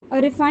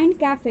A refined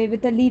cafe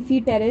with a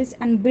leafy terrace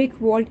and brick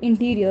walled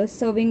interior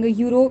serving a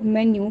Euro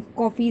menu,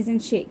 coffees,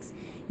 and shakes.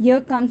 Here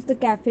comes the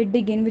Cafe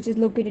Diggin, which is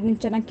located in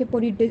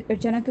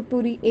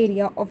Chanakyapuri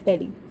area of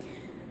Delhi.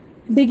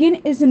 Diggin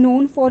is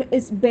known for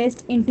its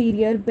best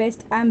interior,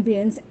 best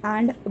ambience,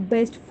 and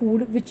best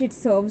food, which it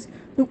serves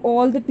to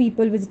all the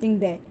people visiting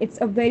there. It's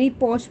a very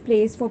posh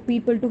place for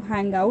people to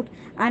hang out,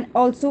 and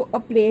also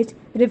a place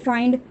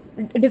defined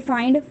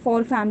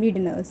for family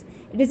dinners.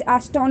 It is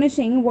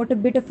astonishing what a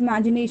bit of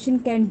imagination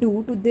can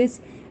do to this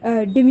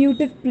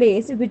diminutive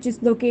place, which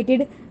is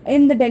located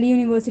in the Delhi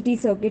University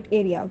Circuit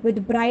area.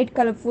 With bright,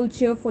 colorful,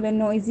 cheerful, and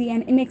noisy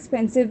and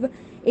inexpensive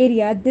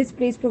area, this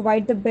place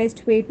provides the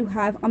best way to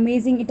have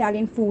amazing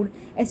Italian food,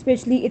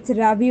 especially its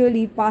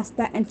ravioli,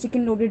 pasta, and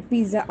chicken loaded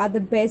pizza are the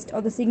best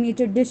of the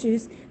signature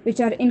dishes which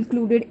are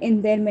included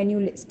in their menu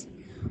list.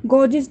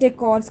 Gorgeous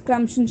decor,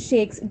 scrumptious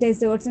shakes,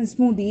 desserts, and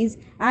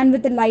smoothies, and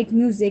with the light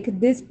music,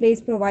 this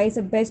place provides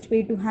the best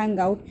way to hang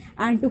out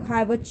and to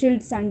have a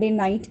chilled Sunday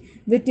night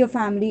with your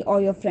family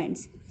or your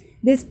friends.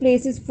 This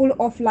place is full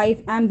of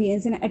life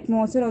ambience and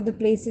atmosphere of the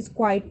place is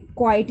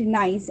quite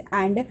nice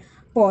and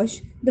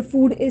posh. The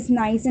food is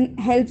nice and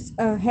helps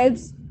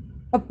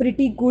a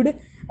pretty good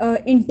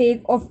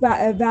intake of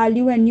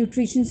value and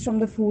nutrition from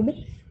the food.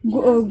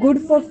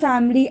 Good for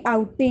family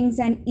outings,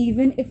 and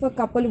even if a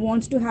couple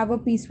wants to have a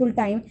peaceful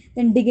time,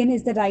 then Diggin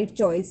is the right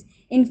choice.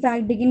 In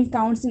fact, Diggin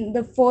counts in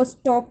the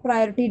first top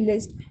priority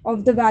list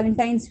of the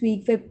Valentine's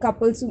week where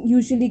couples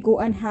usually go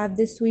and have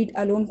this sweet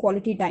alone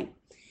quality time.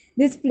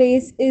 This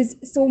place is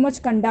so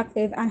much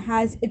conductive and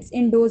has its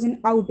indoors and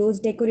outdoors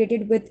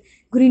decorated with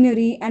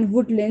greenery and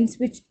woodlands,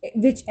 which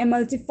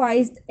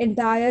emulsifies the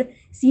entire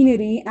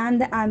scenery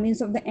and the ambience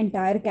of the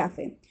entire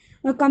cafe.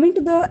 Now, coming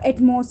to the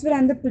atmosphere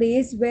and the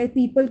place where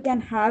people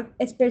can have,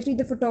 especially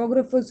the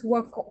photographers who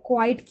are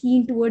quite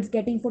keen towards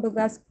getting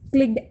photographs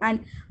clicked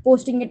and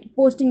posting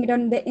it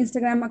on their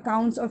Instagram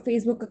accounts or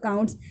Facebook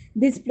accounts.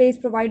 This place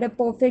provide a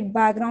perfect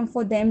background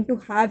for them to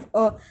have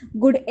a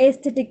good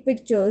aesthetic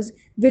pictures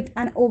with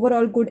an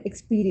overall good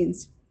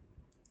experience.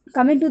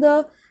 Coming to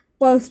the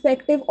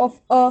perspective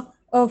of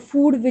a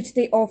food which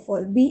they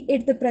offer, be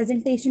it the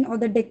presentation or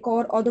the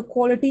decor or the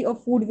quality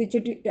of food which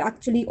it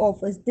actually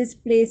offers, this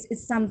place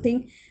is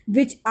something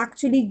which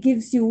actually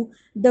gives you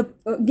the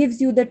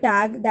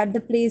tag that the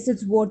place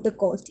is worth the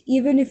cost.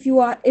 Even if you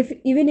are if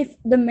even if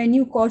the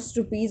menu costs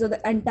rupees or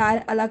the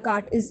entire a la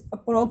carte is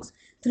approx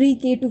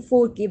 3k to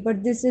 4k,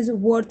 but this is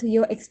worth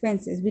your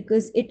expenses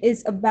because it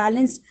is a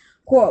balanced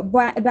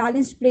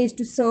place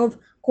to serve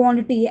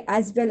quantity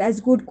as well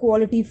as good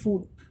quality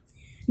food.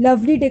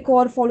 Lovely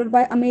decor followed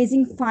by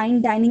amazing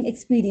fine dining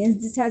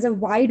experience. This has a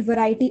wide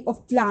variety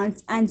of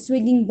plants and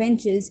swinging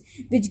benches,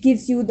 which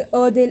gives you the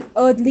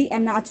earthly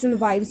and natural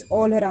vibes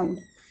all around.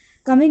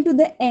 Coming to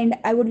the end,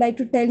 I would like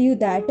to tell you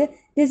that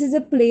this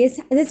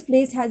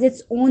place has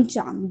its own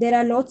charm. There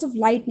are lots of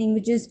lighting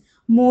which is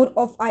more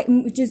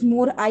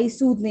eye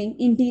soothing.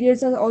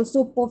 Interiors are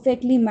also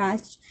perfectly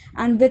matched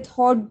and with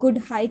hot good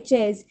high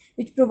chairs,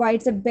 which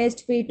provides the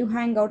best way to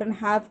hang out and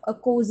have a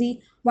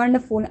cozy,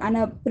 wonderful, and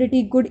a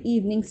pretty good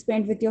evening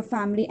spent with your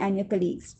family and your colleagues.